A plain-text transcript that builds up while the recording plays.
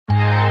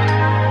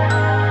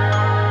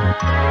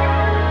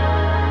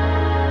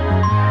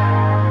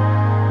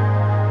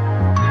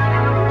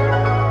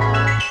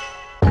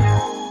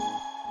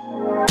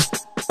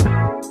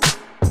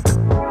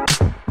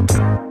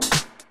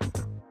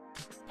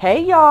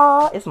Hey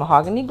y'all, it's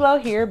Mahogany Glow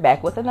here,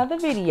 back with another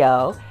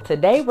video.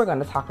 Today we're going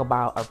to talk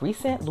about a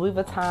recent Louis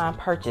Vuitton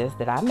purchase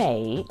that I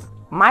made.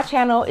 My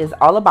channel is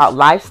all about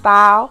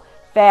lifestyle,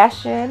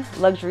 fashion,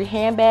 luxury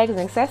handbags and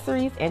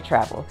accessories, and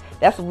travel.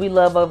 That's what we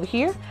love over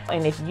here.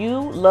 And if you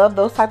love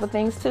those type of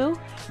things too,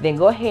 then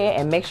go ahead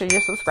and make sure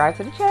you're subscribed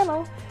to the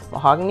channel,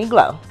 Mahogany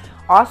Glow.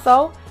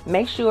 Also,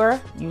 make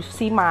sure you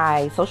see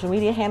my social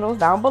media handles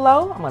down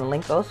below. I'm going to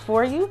link those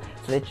for you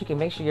so that you can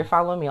make sure you're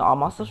following me on all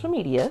my social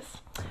medias.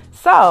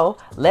 So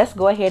let's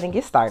go ahead and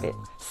get started.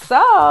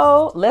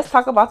 So let's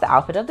talk about the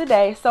outfit of the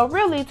day. So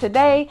really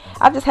today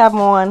I just have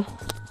on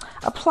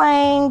a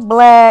plain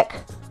black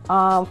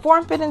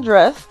form-fitting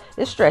dress.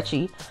 It's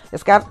stretchy.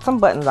 It's got some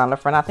buttons on the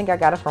front. I think I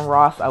got it from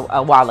Ross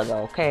a while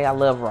ago. Okay, I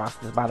love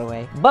Ross's, by the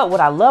way. But what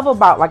I love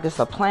about like just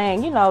a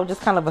plain, you know,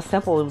 just kind of a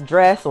simple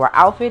dress or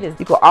outfit is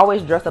you can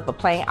always dress up a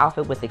plain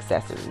outfit with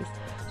accessories.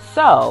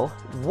 So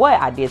what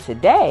I did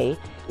today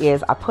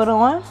is I put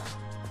on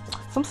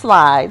some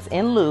slides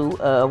in lieu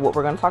of what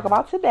we're going to talk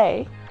about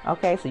today.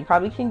 Okay, so you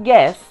probably can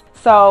guess.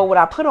 So what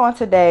I put on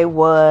today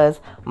was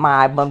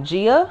my Bom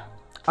Dia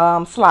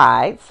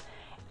slides.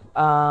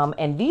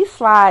 And these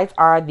slides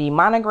are the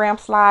monogram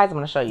slides. I'm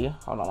going to show you.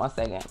 Hold on one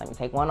second. Let me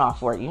take one off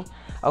for you.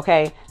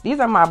 Okay, these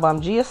are my Bom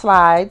Dia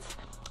slides.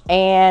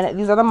 And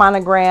these are the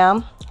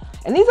monogram.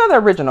 And these are the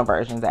original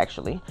versions,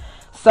 actually.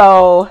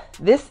 So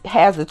this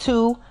has the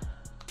two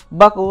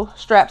buckle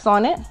straps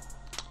on it.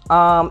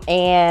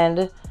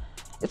 And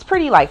it's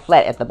pretty like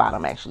flat at the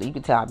bottom, actually. You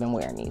can tell I've been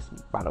wearing these,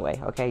 by the way.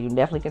 Okay, you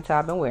definitely can tell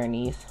I've been wearing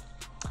these.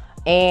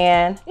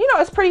 And, you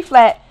know, it's pretty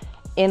flat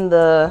in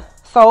the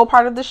sole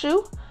part of the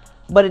shoe.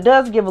 But it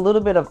does give a little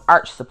bit of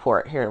arch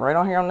support here, right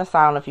on here on the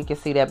side. I don't know if you can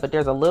see that, but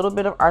there's a little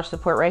bit of arch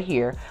support right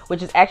here,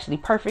 which is actually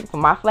perfect for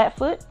my flat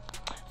foot.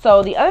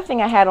 So the other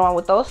thing I had on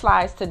with those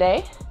slides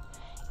today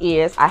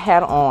is I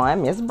had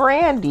on Miss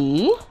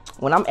Brandy.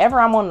 Whenever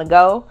I'm on the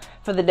go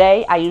for the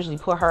day, I usually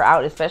pull her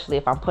out, especially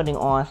if I'm putting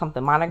on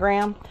something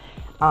monogram.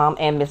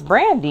 And Miss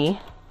Brandy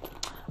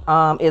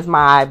is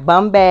my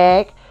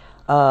Bumbag,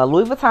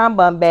 Louis Vuitton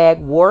Bumbag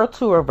World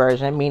Tour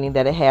version, meaning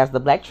that it has the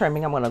black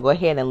trimming. I'm going to go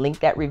ahead and link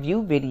that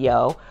review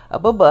video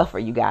up above for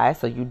you guys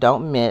so you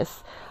don't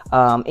miss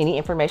any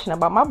information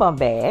about my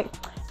Bumbag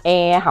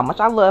and how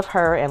much I love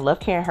her and love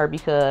carrying her,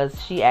 because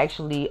she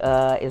actually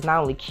is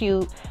not only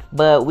cute,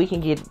 but we can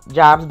get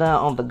jobs done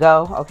on the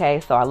go. Okay,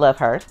 so I love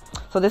her.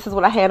 So this is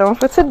what I had on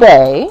for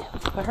today.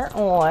 Put her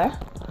on.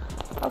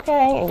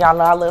 Okay, and y'all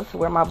know I love to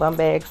wear my bum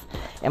bags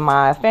and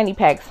my fanny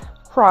packs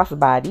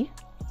crossbody,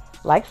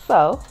 like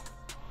so.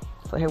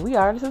 So here we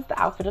are. This is the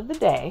outfit of the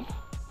day.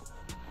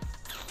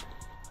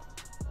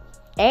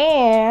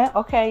 And,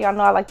 okay, y'all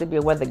know I like to be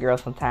a weather girl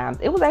sometimes.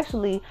 It was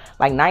actually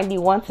like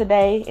 91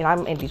 today, and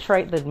I'm in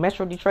Detroit, the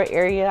Metro Detroit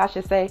area, I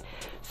should say.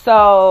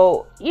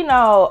 So, you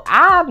know,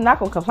 I'm not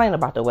going to complain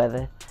about the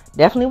weather.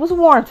 Definitely was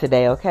warm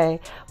today, okay?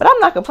 But I'm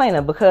not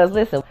complaining because,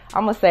 listen,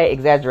 I'm going to say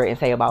exaggerate and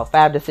say about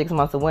 5 to 6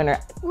 months of winter.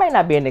 It might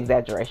not be an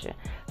exaggeration.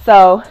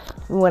 So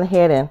we went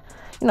ahead and,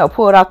 you know,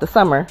 pulled out the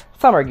summer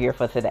gear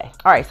for today.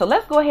 All right, so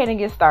let's go ahead and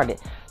get started.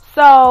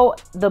 So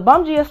the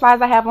Bom Dia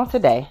slides I have on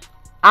today,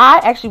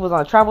 I actually was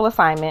on a travel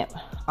assignment.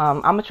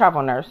 I'm a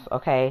travel nurse,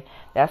 okay?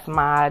 That's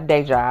my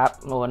day job.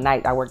 Well,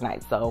 night, I work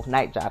nights, so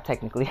night job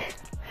technically.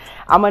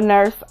 I'm a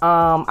nurse,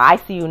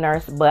 ICU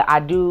nurse, but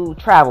I do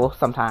travel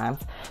sometimes.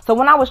 So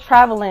when I was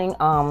traveling,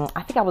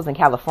 I think I was in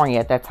California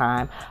at that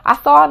time, I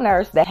saw a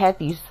nurse that had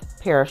these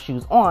pair of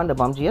shoes on, the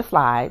Bom Dia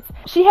slides.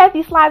 She had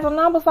these slides on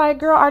and I was like,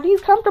 girl, are these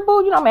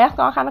comfortable? You know, I'm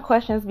asking all kind of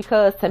questions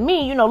because to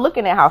me, you know,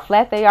 looking at how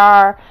flat they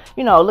are,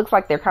 you know, it looks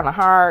like they're kind of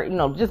hard, you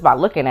know, just by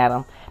looking at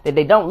them, that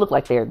they don't look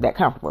like they're that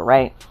comfortable,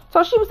 right?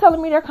 So she was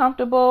telling me they're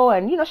comfortable,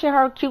 and, you know, she had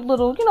her cute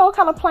little, you know,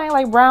 kind of plain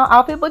like brown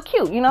outfit, but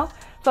cute, you know?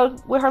 So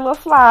with her little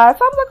slides,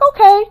 so I was like,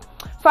 okay.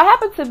 So I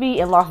happened to be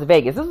in Las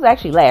Vegas. This was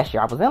actually last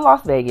year. I was in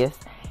Las Vegas.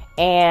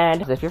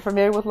 And if you're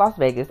familiar with Las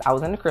Vegas, I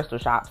was in the crystal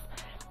shops.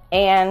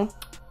 And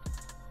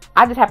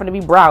I just happened to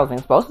be browsing.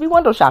 Supposed to be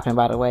window shopping,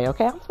 by the way,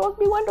 okay? I'm supposed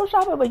to be window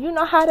shopping, but you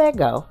know how that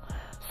go.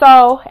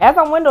 So as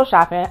I'm window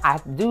shopping, I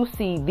do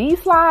see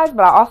these slides,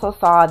 but I also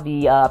saw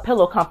the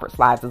pillow comfort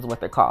slides is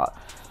what they're called.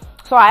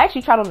 So I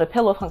actually tried on the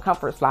pillow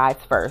comfort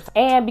slides first.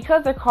 And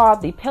because they're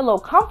called the pillow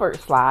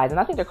comfort slides, and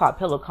I think they're called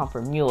pillow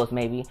comfort mules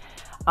maybe,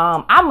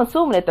 I'm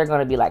assuming that they're going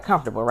to be like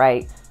comfortable,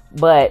 right?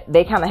 But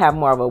they kind of have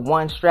more of a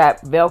one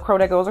strap Velcro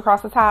that goes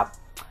across the top.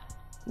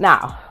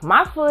 Now,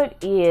 my foot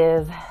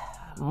is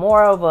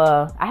more of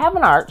a, I have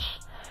an arch,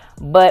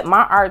 but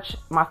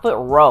my foot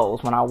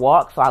rolls when I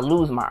walk, so I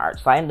lose my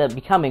arch. So I end up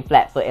becoming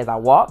flat foot as I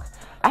walk.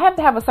 I have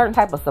to have a certain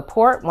type of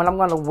support when I'm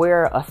going to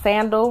wear a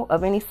sandal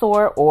of any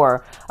sort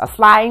or a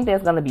sliding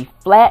that's going to be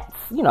flat,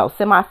 you know,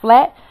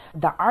 semi-flat.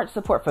 The arch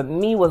support for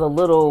me was a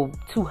little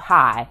too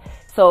high.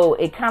 So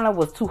it kind of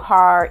was too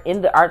hard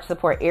in the arch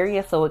support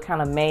area. So it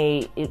kind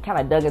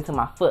of dug into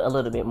my foot a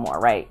little bit more,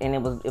 right? And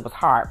it was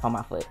hard for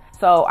my foot.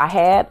 So I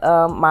had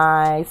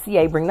my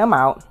CA bring them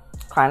out,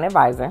 client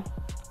advisor.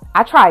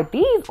 I tried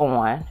these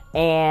on,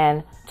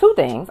 and two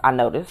things I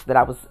noticed that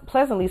I was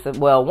pleasantly,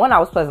 well, one I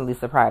was pleasantly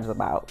surprised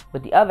about,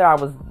 but the other I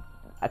was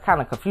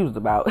kind of confused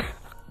about.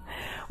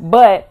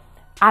 But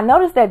I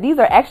noticed that these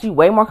are actually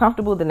way more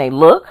comfortable than they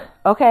look,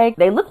 okay?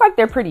 They look like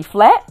they're pretty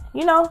flat,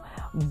 you know,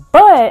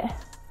 but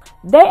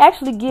they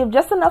actually give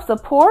just enough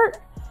support,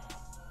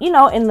 you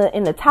know, in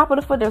the top of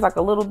the foot. There's like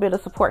a little bit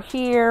of support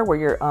here where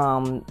your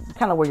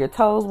kind of where your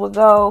toes would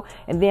go,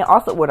 and then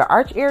also where the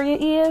arch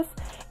area is.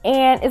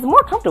 And it's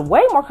more comfortable,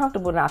 way more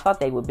comfortable than I thought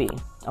they would be,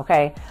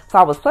 okay? So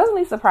I was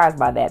pleasantly surprised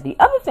by that. The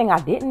other thing I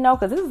didn't know,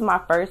 because this is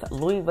my first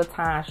Louis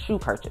Vuitton shoe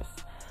purchase.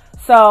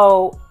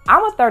 So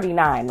I'm a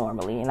 39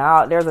 normally,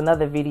 and there's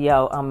another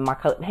video, my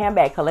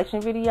handbag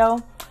collection video.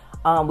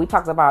 We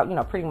talked about, you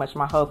know, pretty much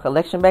my whole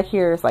collection back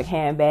here. It's like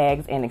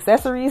handbags and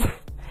accessories.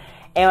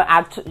 And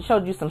I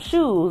showed you some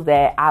shoes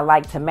that I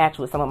like to match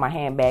with some of my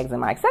handbags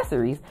and my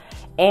accessories.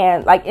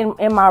 And like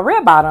in my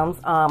red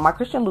bottoms, my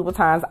Christian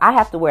Louboutins, I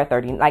have to wear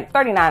 30, like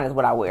 39 is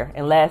what I wear,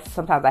 unless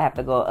sometimes I have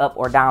to go up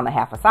or down a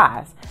half a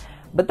size.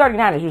 But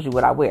 39 is usually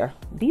what I wear.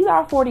 These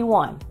are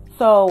 41.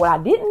 So what I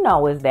didn't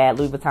know is that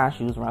Louis Vuitton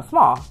shoes run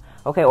small,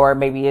 okay? Or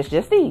maybe it's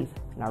just these.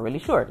 Not really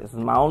sure. This is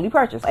my only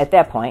purchase at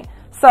that point.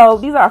 So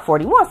these are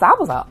 41. So I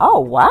was like, oh,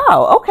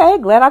 wow. Okay,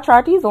 glad I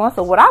tried these on.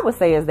 So what I would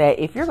say is that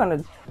if you're going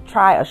to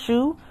try a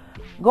shoe,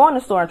 go in the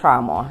store and try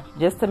them on,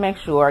 just to make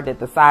sure that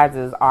the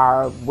sizes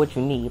are what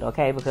you need,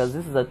 okay? Because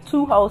this is a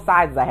 2 whole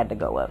sizes I had to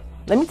go up.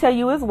 Let me tell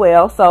you as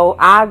well. So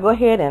I go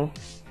ahead and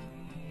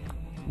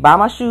buy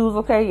my shoes,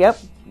 okay? Yep.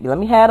 Let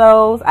me have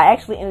those. I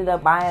actually ended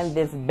up buying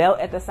this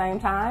belt at the same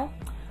time.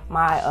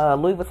 My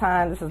Louis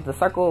Vuitton, this is the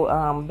circle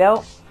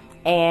belt.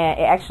 And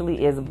it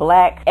actually is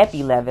black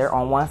epi leather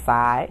on one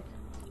side.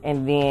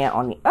 And then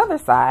on the other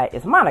side,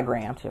 it's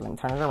monogrammed. Here, let me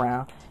turn it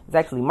around. It's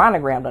actually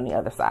monogrammed on the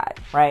other side,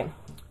 right?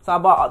 So I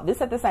bought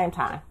this at the same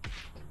time.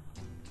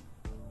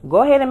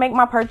 Go ahead and make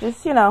my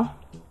purchase, you know.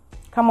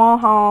 Come on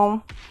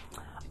home.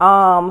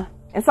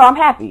 And so I'm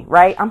happy,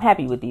 right? I'm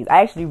happy with these.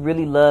 I actually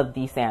really love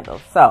these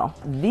sandals. So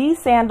these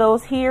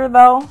sandals here,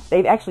 though,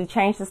 they've actually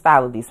changed the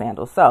style of these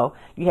sandals. So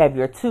you have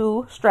your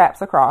 2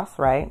 straps across,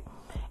 right?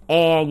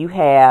 And you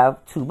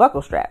have 2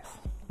 buckle straps,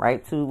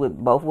 right? 2 with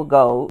both with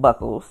gold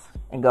buckles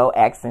and go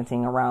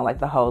accenting around like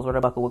the holes where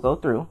the buckle will go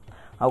through.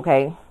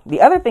 Okay.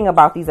 The other thing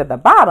about these at the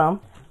bottom,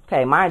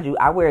 okay, mind you,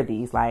 I wear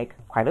these like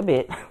quite a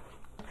bit.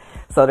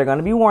 So they're going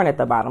to be worn at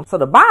the bottom. So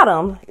the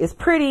bottom is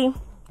pretty,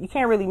 you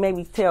can't really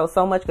maybe tell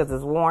so much because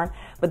it's worn,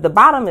 but the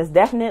bottom is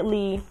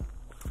definitely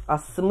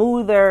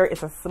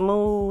it's a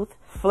smooth,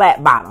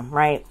 flat bottom,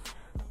 right?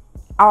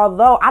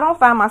 Although I don't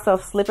find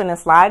myself slipping and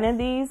sliding in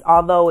these,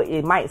 although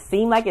it might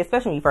seem like it,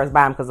 especially when you first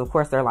buy them, because of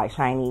course they're like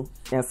shiny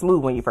and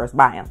smooth when you first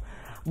buy them.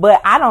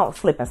 But I don't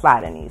slip and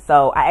slide in these.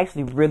 So I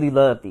actually really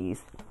love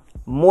these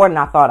more than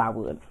I thought I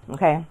would.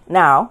 Okay.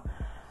 Now,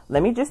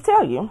 let me just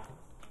tell you,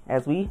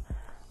 as we,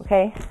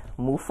 okay,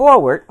 move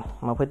forward, I'm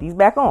going to put these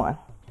back on.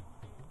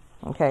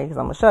 Okay, because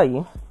I'm going to show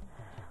you,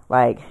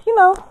 like, you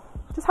know,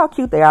 just how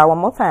cute they are one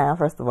more time.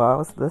 First of all,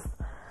 let's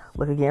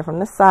look again from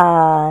the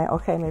side.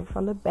 Okay, maybe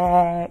from the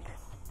back.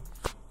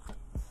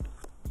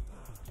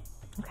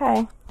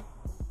 Okay.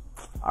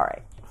 All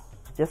right.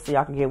 Just so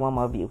y'all can get one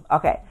more view.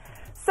 Okay.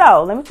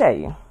 So, let me tell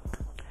you.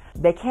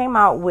 They came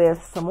out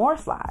with some more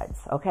slides.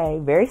 Okay.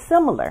 Very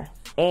similar.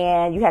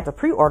 And you had to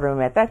pre-order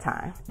them at that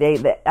time.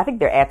 I think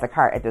they're add to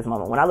cart at this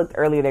moment. When I looked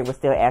earlier, they were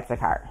still add to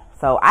cart.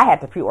 So, I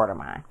had to pre-order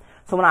mine.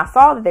 So, when I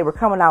saw that they were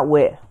coming out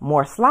with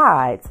more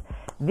slides,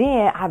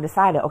 then I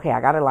decided, okay,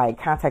 I got to like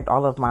contact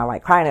all of my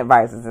like client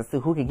advisors and see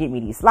who can get me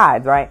these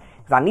slides, right?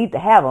 Because I need to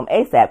have them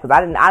ASAP because I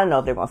didn't know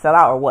if they're going to sell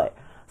out or what.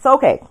 So,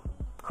 okay,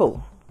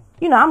 cool.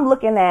 You know, I'm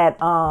looking at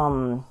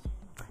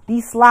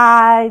these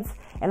slides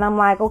and I'm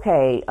like,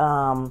 okay,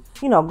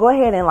 you know, go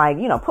ahead and like,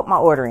 you know, put my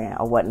order in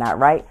or whatnot,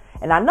 right?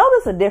 And I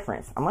noticed a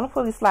difference. I'm going to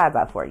pull these slides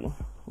out for you.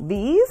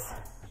 These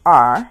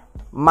are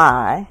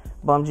my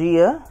Bom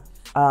Dia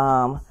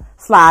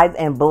slides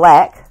in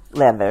black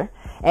leather.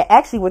 And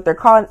actually what they're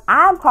calling,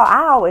 I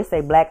always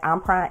say black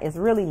empreinte is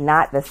really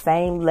not the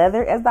same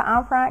leather as the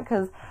empreinte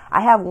because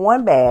I have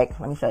one bag.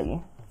 Let me show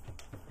you.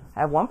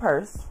 I have one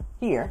purse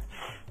here.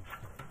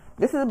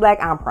 This is a black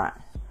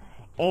empreinte.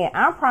 And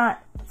empreinte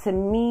to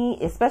me,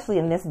 especially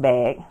in this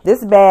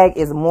bag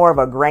is more of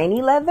a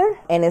grainy leather.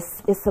 And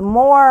it's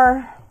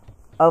more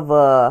of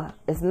a,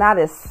 it's not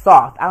as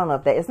soft. I don't know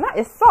if that,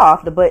 it's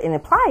soft, but and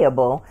it's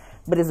pliable.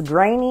 But it's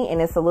grainy and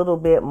it's a little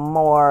bit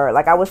more,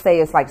 like I would say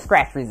it's like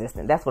scratch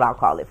resistant. That's what I'll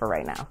call it for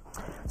right now.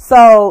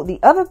 So the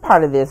other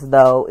part of this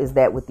though is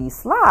that with these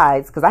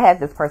slides, because I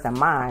had this purse in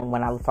mind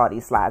when I saw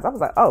these slides, I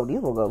was like, oh, these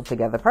will go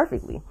together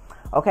perfectly.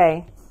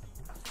 Okay.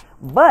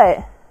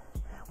 But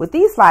with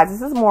these slides,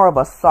 this is more of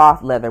a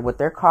soft leather, what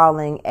they're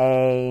calling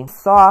a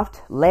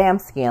soft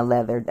lambskin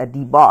leather, a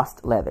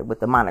debossed leather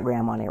with the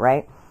monogram on it,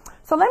 right?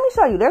 So let me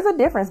show you, there's a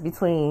difference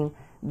between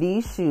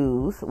these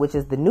shoes, which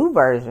is the new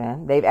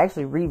version. They've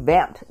actually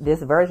revamped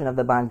this version of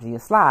the Bom Dia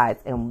slides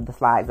and the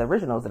slides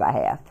originals that I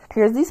have.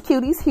 Here's these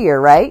cuties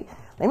here, right?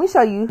 Let me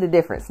show you the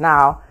difference.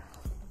 Now,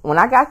 when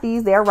I got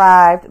these, they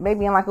arrived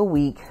maybe in like a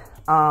week.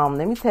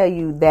 Let me tell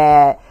you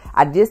that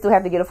I did still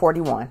have to get a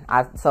 41.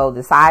 So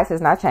the size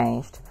has not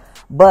changed.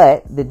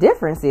 But the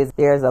difference is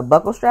there's a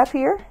buckle strap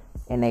here,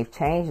 and they've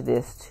changed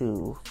this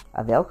to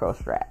a Velcro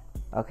strap.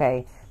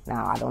 Okay.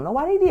 Now, I don't know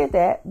why they did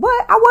that, but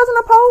I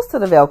wasn't opposed to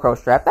the Velcro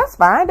strap. That's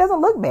fine. It doesn't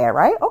look bad,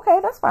 right? Okay,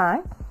 that's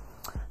fine.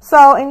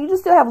 So, and you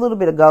just still have a little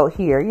bit of go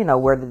here, you know,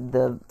 where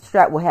the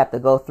strap will have to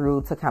go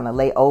through to kind of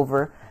lay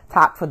over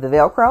top for the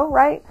Velcro,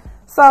 right?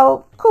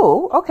 So,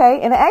 cool.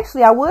 Okay. And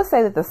actually, I would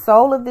say that the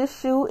sole of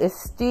this shoe is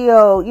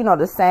still, you know,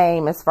 the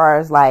same as far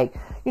as like,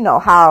 you know,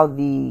 how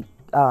the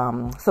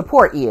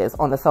support is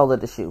on the sole of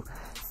the shoe.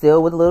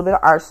 Still with a little bit of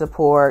arch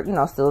support, you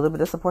know, still a little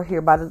bit of support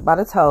here by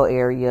the toe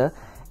area.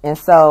 And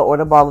so, or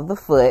the ball of the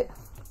foot.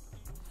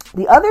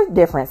 The other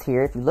difference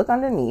here, if you look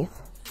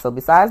underneath, so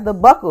besides the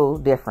buckle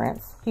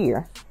difference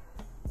here,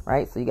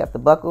 right? So you got the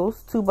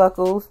buckles, 2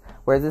 buckles,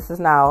 whereas this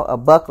is now a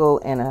buckle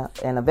and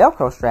a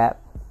Velcro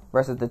strap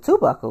versus the 2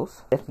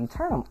 buckles. If you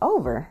turn them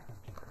over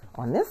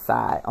on this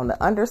side, on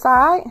the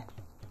underside,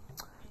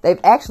 they've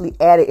actually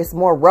added, it's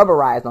more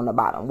rubberized on the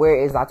bottom.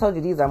 Whereas I told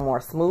you these are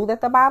more smooth at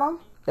the bottom,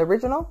 the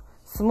original,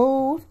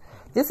 smooth.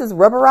 This is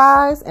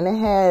rubberized, and it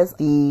has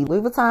the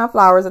Louis Vuitton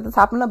flowers at the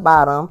top and the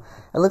bottom.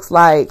 It looks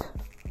like,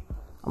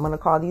 I'm going to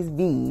call these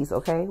V's,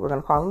 okay? We're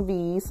going to call them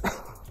V's.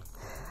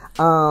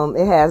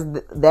 It has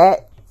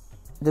that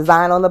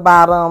design on the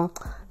bottom,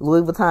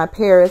 Louis Vuitton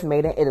Paris,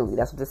 made in Italy.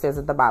 That's what it says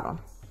at the bottom.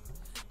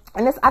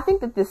 And I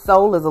think that this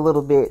sole is a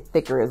little bit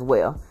thicker as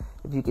well.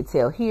 If you could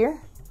tell here,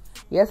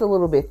 yes, a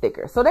little bit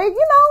thicker. So they, you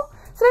know,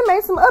 so they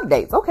made some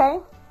updates, okay?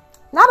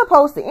 Not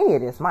opposed to any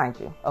of this, mind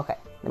you. Okay.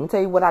 Let me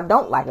tell you what I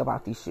don't like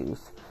about these shoes,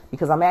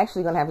 because I'm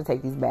actually going to have to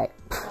take these back.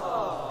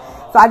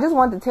 So I just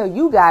wanted to tell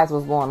you guys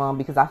what's going on,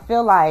 because I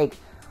feel like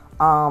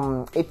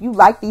if you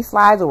like these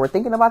slides or were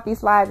thinking about these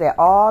slides at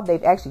all,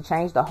 they've actually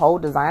changed the whole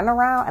design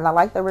around. And I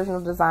like the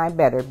original design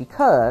better,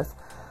 because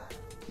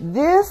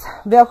this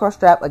Velcro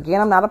strap,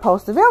 again, I'm not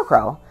opposed to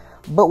Velcro.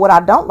 But what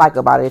I don't like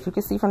about it, if you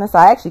can see from the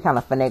side, I actually kind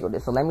of finagled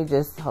it. So let me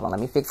just, hold on, let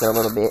me fix it a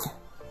little bit.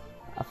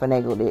 I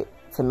finagled it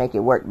to make it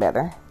work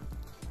better.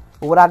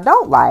 But what I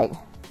don't like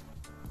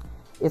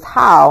is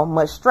how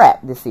much strap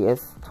this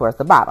is towards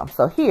the bottom.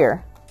 So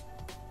here,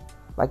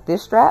 like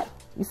this strap,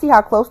 you see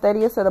how close that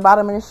is to the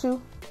bottom of the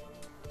shoe?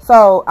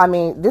 So, I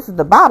mean, this is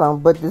the bottom,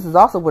 but this is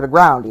also where the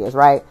ground is,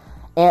 right?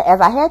 And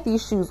as I had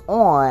these shoes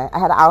on, I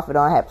had an outfit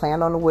on, I had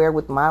planned on to wear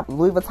with my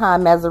Louis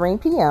Vuitton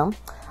Mazarin PM.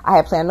 I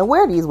had planned to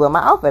wear these with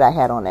my outfit I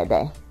had on that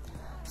day.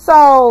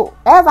 So,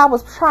 as I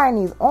was trying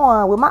these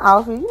on with my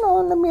outfit, you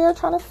know, in the mirror,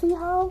 trying to see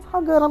how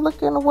good I'm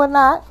looking and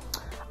whatnot,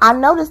 I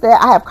noticed that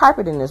I have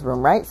carpet in this room,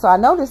 right? So I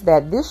noticed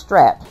that this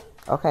strap,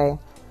 okay,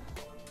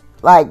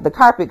 like the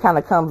carpet kind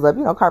of comes up,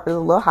 you know, carpet is a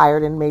little higher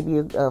than maybe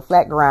a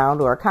flat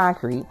ground or a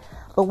concrete.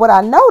 But what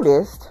I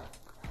noticed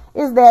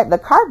is that the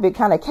carpet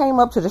kind of came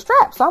up to the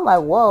strap. So I'm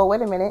like, whoa,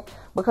 wait a minute,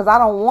 because I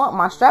don't want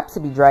my strap to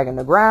be dragging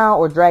the ground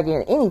or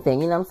dragging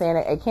anything. You know what I'm saying?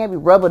 It can't be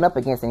rubbing up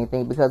against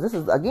anything, because this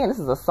is, again, this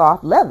is a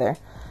soft leather,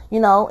 you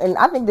know, and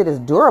I think that it's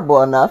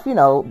durable enough, you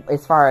know,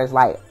 as far as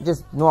like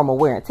just normal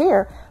wear and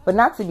tear, but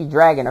not to be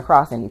dragging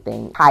across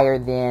anything higher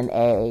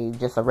than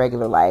just a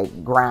regular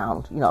like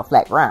ground, you know,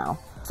 flat ground.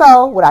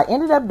 So what I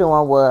ended up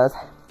doing was,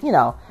 you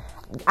know,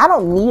 I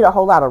don't need a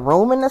whole lot of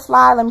room in the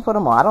slide. Let me put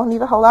them on. I don't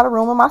need a whole lot of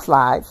room in my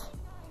slides.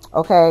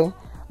 Okay.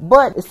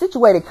 But it's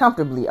situated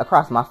comfortably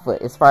across my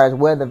foot as far as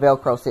where the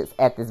Velcro sits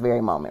at this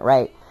very moment.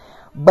 Right.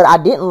 But I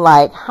didn't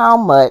like how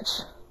much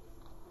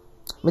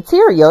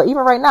material,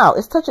 even right now,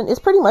 it's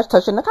pretty much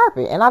touching the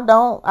carpet. And I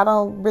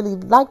don't really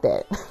like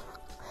that.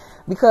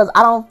 Because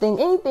I don't think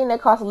anything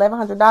that costs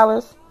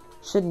 $1,100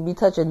 shouldn't be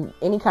touching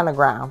any kind of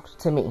ground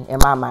to me, in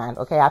my mind.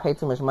 Okay, I paid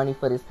too much money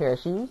for this pair of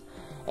shoes,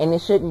 and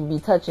it shouldn't be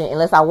touching,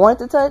 unless I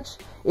want it to touch,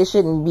 it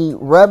shouldn't be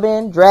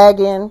rubbing,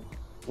 dragging,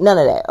 none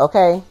of that,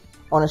 okay,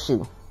 on a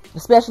shoe,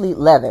 especially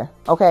leather,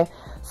 okay?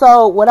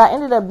 So what I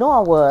ended up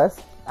doing was,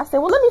 I said,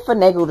 well, let me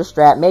finagle the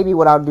strap. Maybe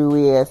what I'll do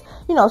is,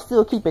 you know,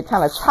 still keep it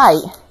kind of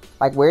tight,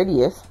 like where it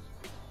is,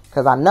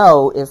 because I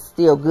know it's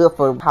still good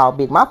for how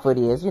big my foot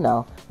is, you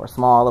know, or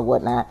small or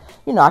whatnot.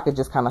 You know, I could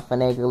just kind of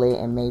finagle it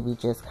and maybe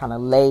just kind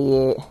of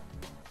lay it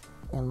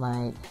and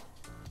like,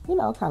 you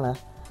know, kind of,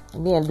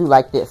 and then do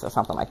like this or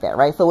something like that,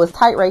 right? So it's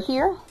tight right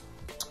here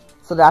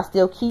so that I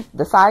still keep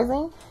the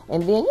sizing,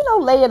 and then, you know,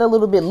 lay it a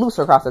little bit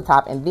looser across the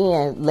top, and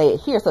then lay it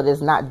here so that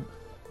it's not,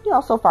 you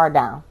know, so far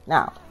down.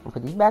 Now, I'll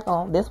put these back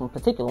on, this one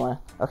particular one,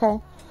 okay?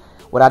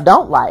 What I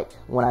don't like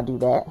when I do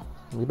that,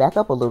 let me back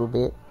up a little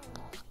bit.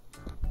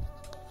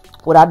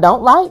 What I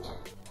don't like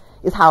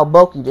is how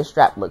bulky this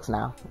strap looks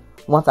now.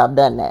 Once I've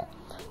done that,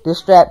 this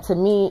strap, to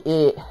me,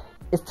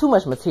 it's too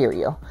much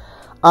material.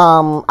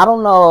 I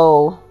don't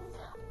know.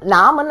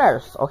 Now, I'm a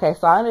nurse, okay,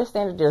 so I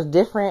understand that there's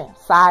different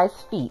size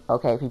feet,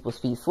 okay? People's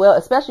feet swell,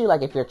 especially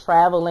like if you're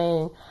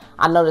traveling.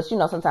 I notice, you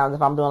know, sometimes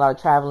if I'm doing a lot of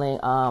traveling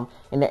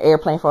in the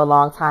airplane for a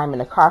long time, in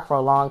the car for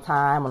a long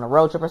time, on a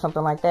road trip or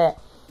something like that,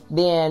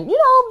 then, you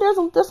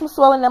know, there's some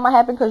swelling that might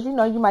happen, because, you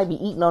know, you might be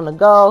eating on the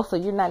go, so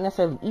you're not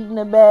necessarily eating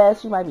the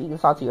best. You might be eating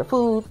saltier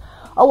foods,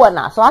 or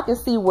whatnot. So I can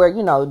see where,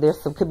 you know,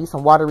 could be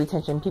some water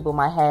retention people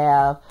might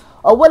have,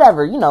 or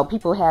whatever, you know,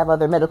 people have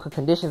other medical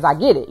conditions. I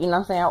get it, you know what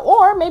I'm saying?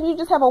 Or maybe you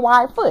just have a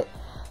wide foot.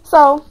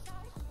 So,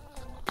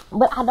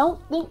 but I don't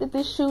think that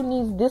this shoe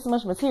needs this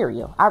much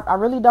material. I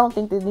really don't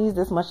think that it needs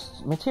this much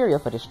material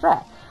for the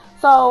strap.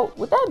 So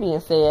with that being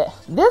said,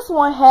 this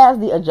one has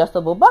the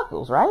adjustable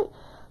buckles, right?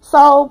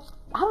 So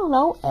I don't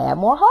know, add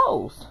more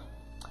holes.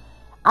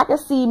 I can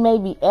see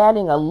maybe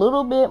adding a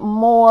little bit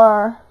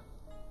more.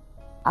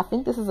 I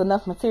think this is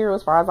enough material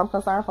as far as I'm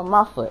concerned for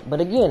my foot.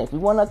 But again, if you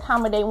want to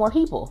accommodate more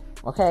people,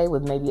 okay,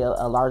 with maybe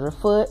a larger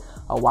foot,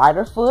 a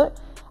wider foot,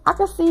 I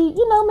can see,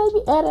 you know,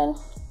 maybe adding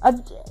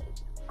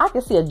I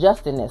can see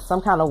adjusting this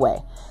some kind of way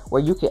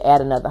where you could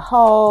add another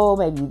hole,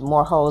 maybe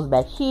more holes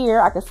back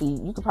here. I can see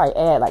you could probably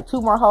add like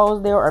 2 more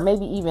holes there, or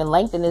maybe even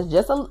lengthen this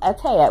just a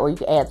tad where you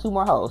could add 2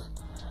 more holes.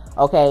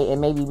 Okay, and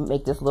maybe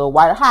make this a little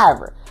wider.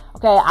 However,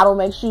 okay, I don't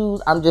make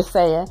shoes. I'm just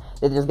saying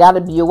that there's got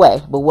to be a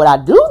way. But what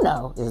I do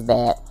know is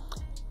that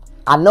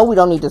I know we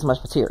don't need this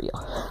much material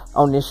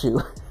on this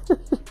shoe.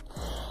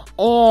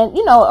 And,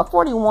 you know, a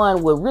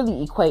 41 would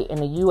really equate in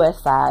the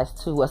US size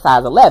to a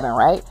size 11,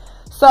 right?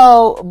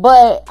 So,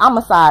 but I'm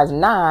a size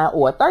 9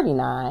 or a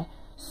 39.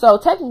 So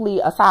technically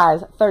a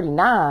size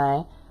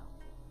 39,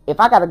 if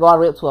I got to go all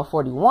the way up to a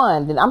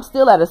 41, then I'm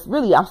still at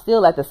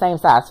the same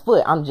size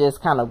foot. I'm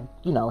just kind of,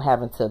 you know,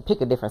 having to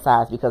pick a different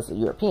size because of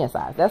European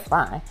size. That's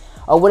fine.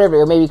 Or whatever,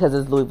 or maybe because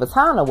it's Louis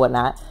Vuitton or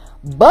whatnot.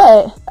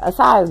 But a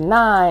size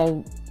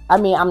 9, I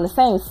mean, I'm the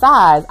same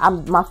size.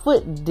 My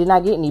foot did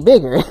not get any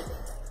bigger.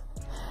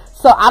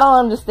 So I don't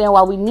understand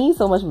why we need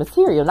so much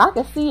material. And I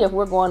can see if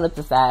we're going up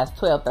to size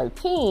 12,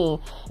 13,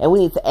 and we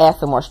need to add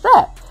some more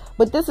strap.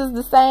 But this is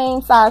the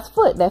same size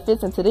foot that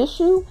fits into this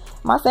shoe.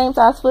 My same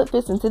size foot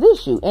fits into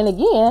this shoe. And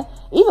again,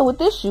 even with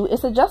this shoe,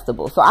 it's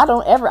adjustable. So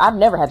I've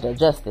never had to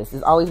adjust this.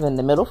 It's always been in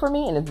the middle for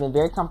me, and it's been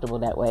very comfortable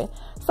that way.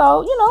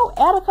 So, you know,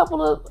 add a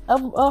couple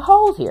of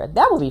holes here.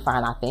 That would be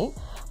fine, I think.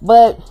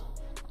 But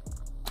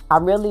I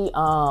really,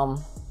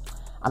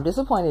 I'm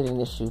disappointed in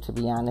this shoe, to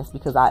be honest,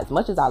 because as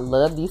much as I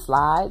love these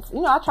slides,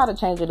 you know, I try to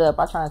change it up.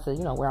 I try to,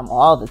 you know, wear them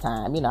all the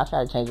time. You know, I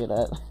try to change it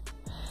up.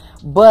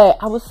 But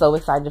I was so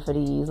excited for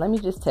these. Let me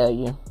just tell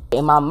you.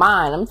 In my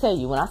mind, let me tell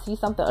you, when I see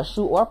something, a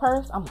shoe or a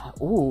purse, I'm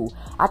like, ooh,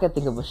 I can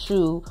think of a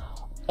shoe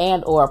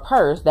and or a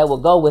purse that will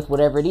go with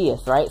whatever it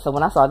is, right? So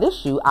when I saw this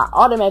shoe, I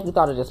automatically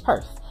thought of this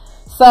purse.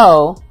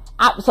 So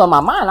in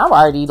my mind, I'm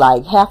already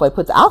like halfway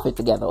put the outfit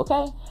together,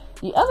 okay?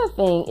 The other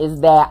thing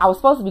is that I was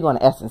supposed to be going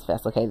to Essence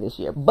Fest, okay, this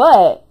year.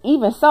 But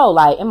even so,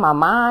 like, in my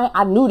mind,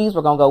 I knew these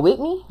were going to go with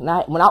me.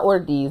 When I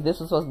ordered these, this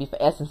was supposed to be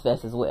for Essence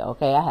Fest as well,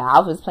 okay? I had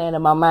outfits planned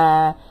in my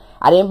mind.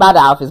 I didn't buy the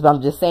outfits, but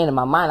I'm just saying in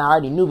my mind, I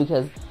already knew,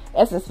 because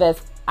Essence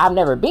Fest, I've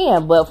never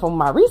been. But from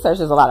my research,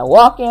 there's a lot of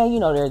walk-in. You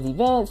know, there's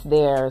events.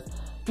 There's,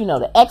 you know,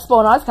 the expo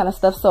and all this kind of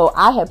stuff. So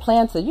I had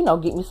planned to, you know,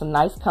 get me some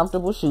nice,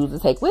 comfortable shoes to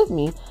take with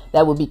me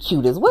that would be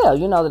cute as well.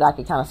 You know, that I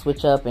could kind of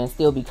switch up and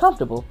still be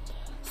comfortable.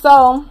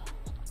 So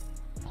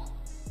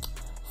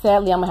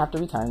sadly, I'm gonna have to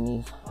return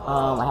these.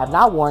 I have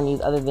not worn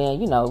these other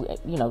than, you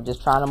know,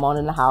 just trying them on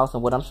in the house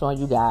and what I'm showing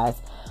you guys.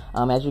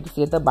 As you can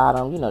see at the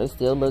bottom, you know, they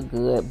still look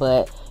good.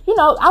 But, you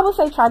know, I would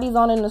say try these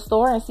on in the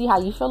store and see how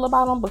you feel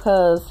about them,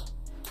 because,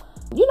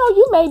 you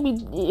know,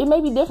 it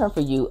may be different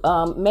for you.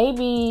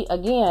 Maybe,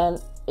 again,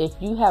 if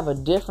you have a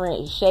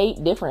different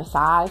shape, different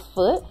size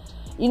foot,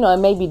 you know, it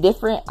may be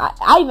different.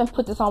 I even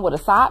put this on with a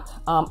sock.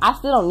 I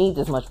still don't need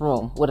this much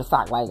room with a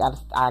sock. Like,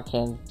 I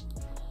can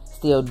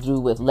still do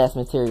with less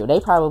material.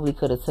 They probably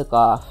could have took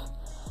off.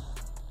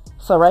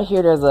 So right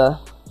here, there's a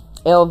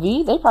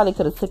LV. They probably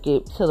could have took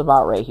it to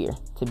about right here,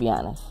 to be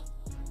honest,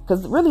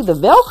 because really the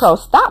Velcro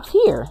stops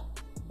here,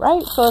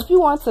 right? So if you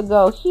want to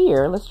go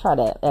here, let's try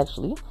that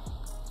actually.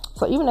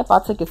 So even if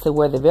I took it to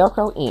where the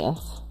Velcro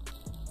ends,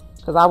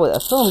 because I would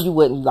assume you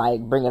wouldn't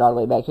like bring it all the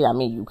way back here. I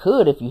mean, you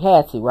could if you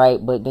had to, right?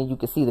 But then you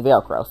could see the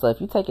Velcro. So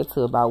if you take it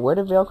to about where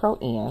the Velcro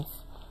ends,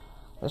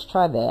 let's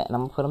try that, and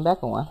I'm gonna put them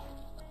back on.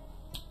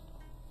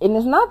 And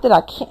it's not that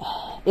I can't,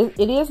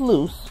 it is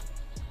loose.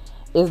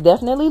 It's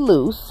definitely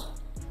loose.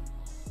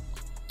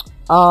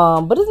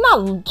 But it's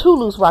not too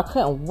loose where I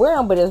couldn't wear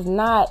them, but it's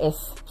not as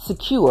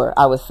secure,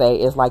 I would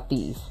say, as like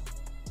these.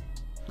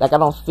 Like, I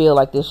don't feel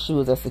like this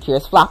shoe is as secure.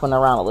 It's flopping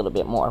around a little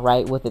bit more,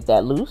 right, with it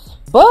that loose.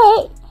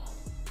 But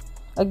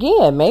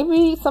again,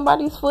 maybe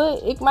somebody's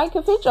foot, it might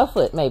could fit your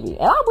foot, maybe.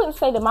 And I wouldn't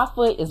say that my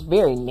foot is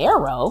very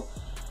narrow.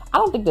 I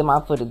don't think that my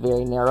foot is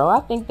very narrow. I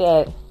think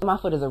that my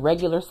foot is a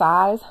regular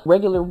size,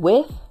 regular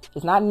width.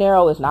 It's not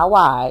narrow, it's not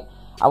wide.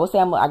 I would say,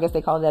 I guess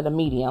they call that a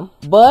medium.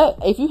 But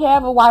if you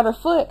have a wider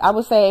foot, I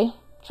would say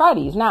try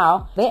these.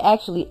 Now, they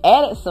actually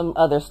added some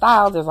other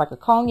styles. There's like a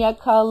cognac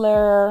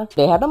color.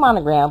 They have the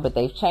monogram, but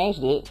they've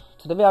changed it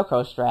to the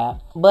Velcro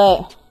strap.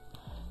 But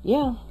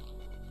yeah,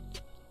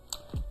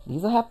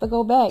 these will have to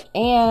go back.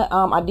 And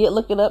I did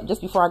look it up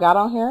just before I got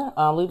on here.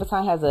 Louis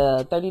Vuitton has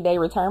a 30-day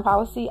return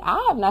policy.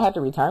 I have not had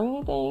to return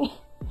anything.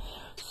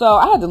 So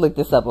I had to look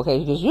this up, okay?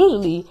 Because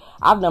usually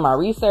I've done my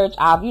research.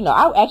 I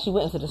actually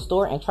went into the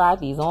store and tried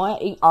these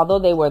on. Although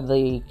they were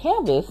the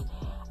canvas,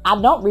 I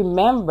don't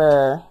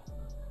remember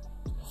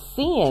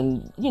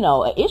seeing, you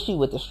know, an issue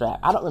with the strap.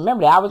 I don't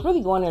remember that. I was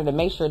really going there to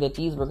make sure that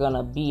these were going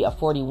to be a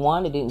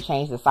 41. It didn't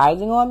change the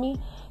sizing on me.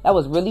 That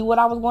was really what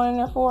I was going in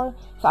there for.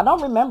 So I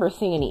don't remember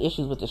seeing any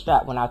issues with the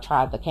strap when I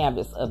tried the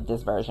canvas of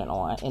this version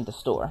on in the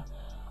store.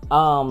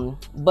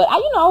 But I,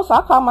 you know, so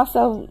I call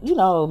myself, you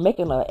know,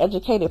 making an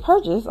educated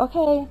purchase.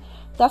 Okay,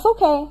 that's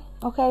okay.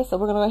 Okay, so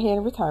we're going to go ahead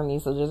and return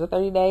these. So there's a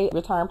 30-day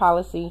return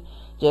policy,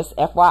 just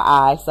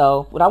FYI.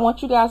 So what I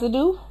want you guys to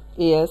do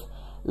is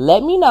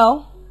let me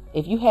know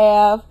if you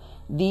have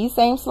these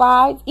same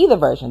slides, either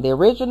version, the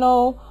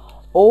original,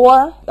 or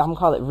I'm going to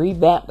call it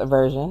revamped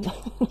version,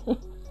 the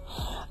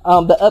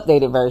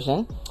updated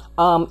version.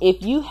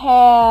 If you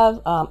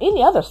have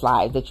any other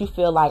slides that you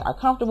feel like are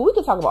comfortable, we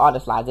can talk about all the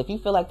slides. If you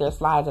feel like there's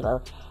slides that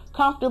are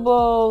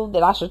comfortable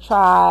that I should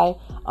try,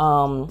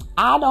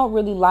 I don't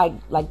really like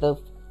the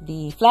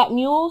flat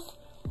mules.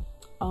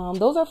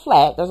 Those are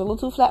flat. There's a little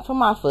too flat for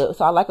my foot,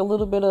 so I like a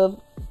little bit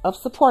of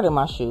support in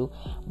my shoe.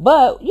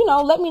 But, you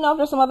know, let me know if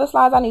there's some other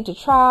slides I need to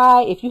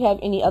try. If you have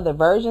any other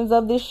versions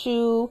of this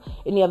shoe,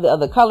 any of the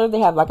other colors they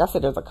have, like I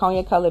said, there's a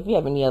cognac color. If you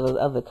have any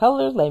other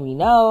colors, let me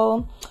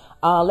know.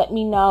 Let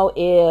me know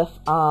if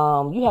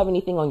you have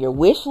anything on your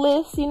wish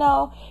list, you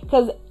know,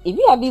 because if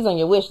you have these on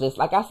your wish list,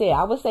 like I said,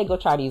 I would say go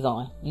try these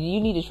on. You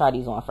need to try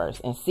these on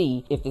first and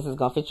see if this is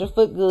going to fit your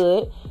foot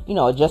good. You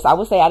know, adjust. I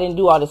would say I didn't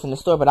do all this in the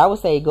store, but I would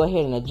say go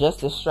ahead and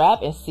adjust the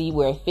strap and see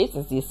where it fits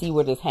and see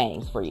where this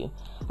hangs for you.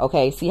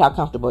 Okay, see how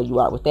comfortable you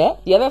are with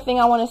that. The other thing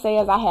I want to say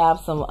is I have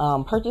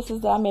some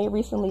purchases that I made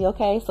recently.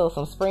 Okay, so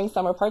some spring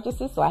summer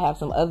purchases. So I have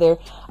some other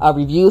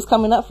reviews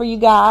coming up for you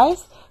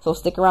guys. So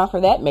stick around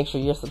for that. Make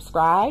sure you're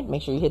subscribed.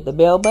 Make sure you hit the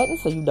bell button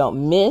so you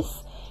don't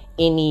miss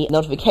any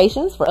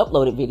notifications for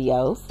uploaded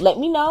videos. Let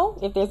me know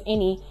if there's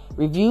any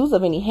reviews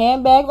of any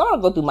handbags. I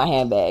don't go through my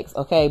handbags,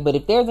 okay? But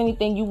if there's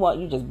anything you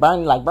want, you just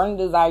burning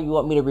desire, you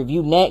want me to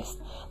review next,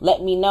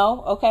 let me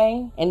know,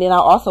 okay? And then I'll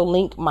also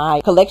link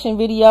my collection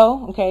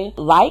video, okay?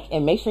 Like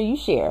and make sure you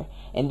share.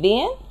 And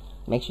then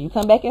make sure you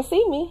come back and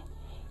see me.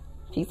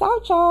 Peace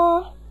out,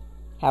 y'all.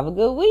 Have a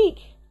good week.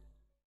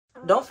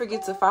 Don't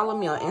forget to follow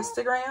me on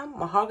Instagram,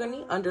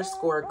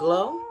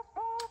 Mahogany_Glow.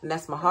 And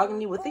that's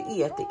Mahogany with the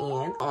E at the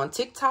end. On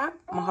TikTok,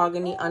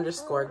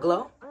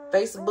 Mahogany_Glow.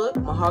 Facebook,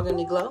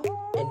 Mahogany Glow.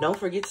 And don't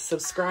forget to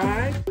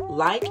subscribe,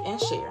 like, and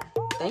share.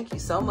 Thank you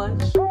so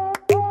much.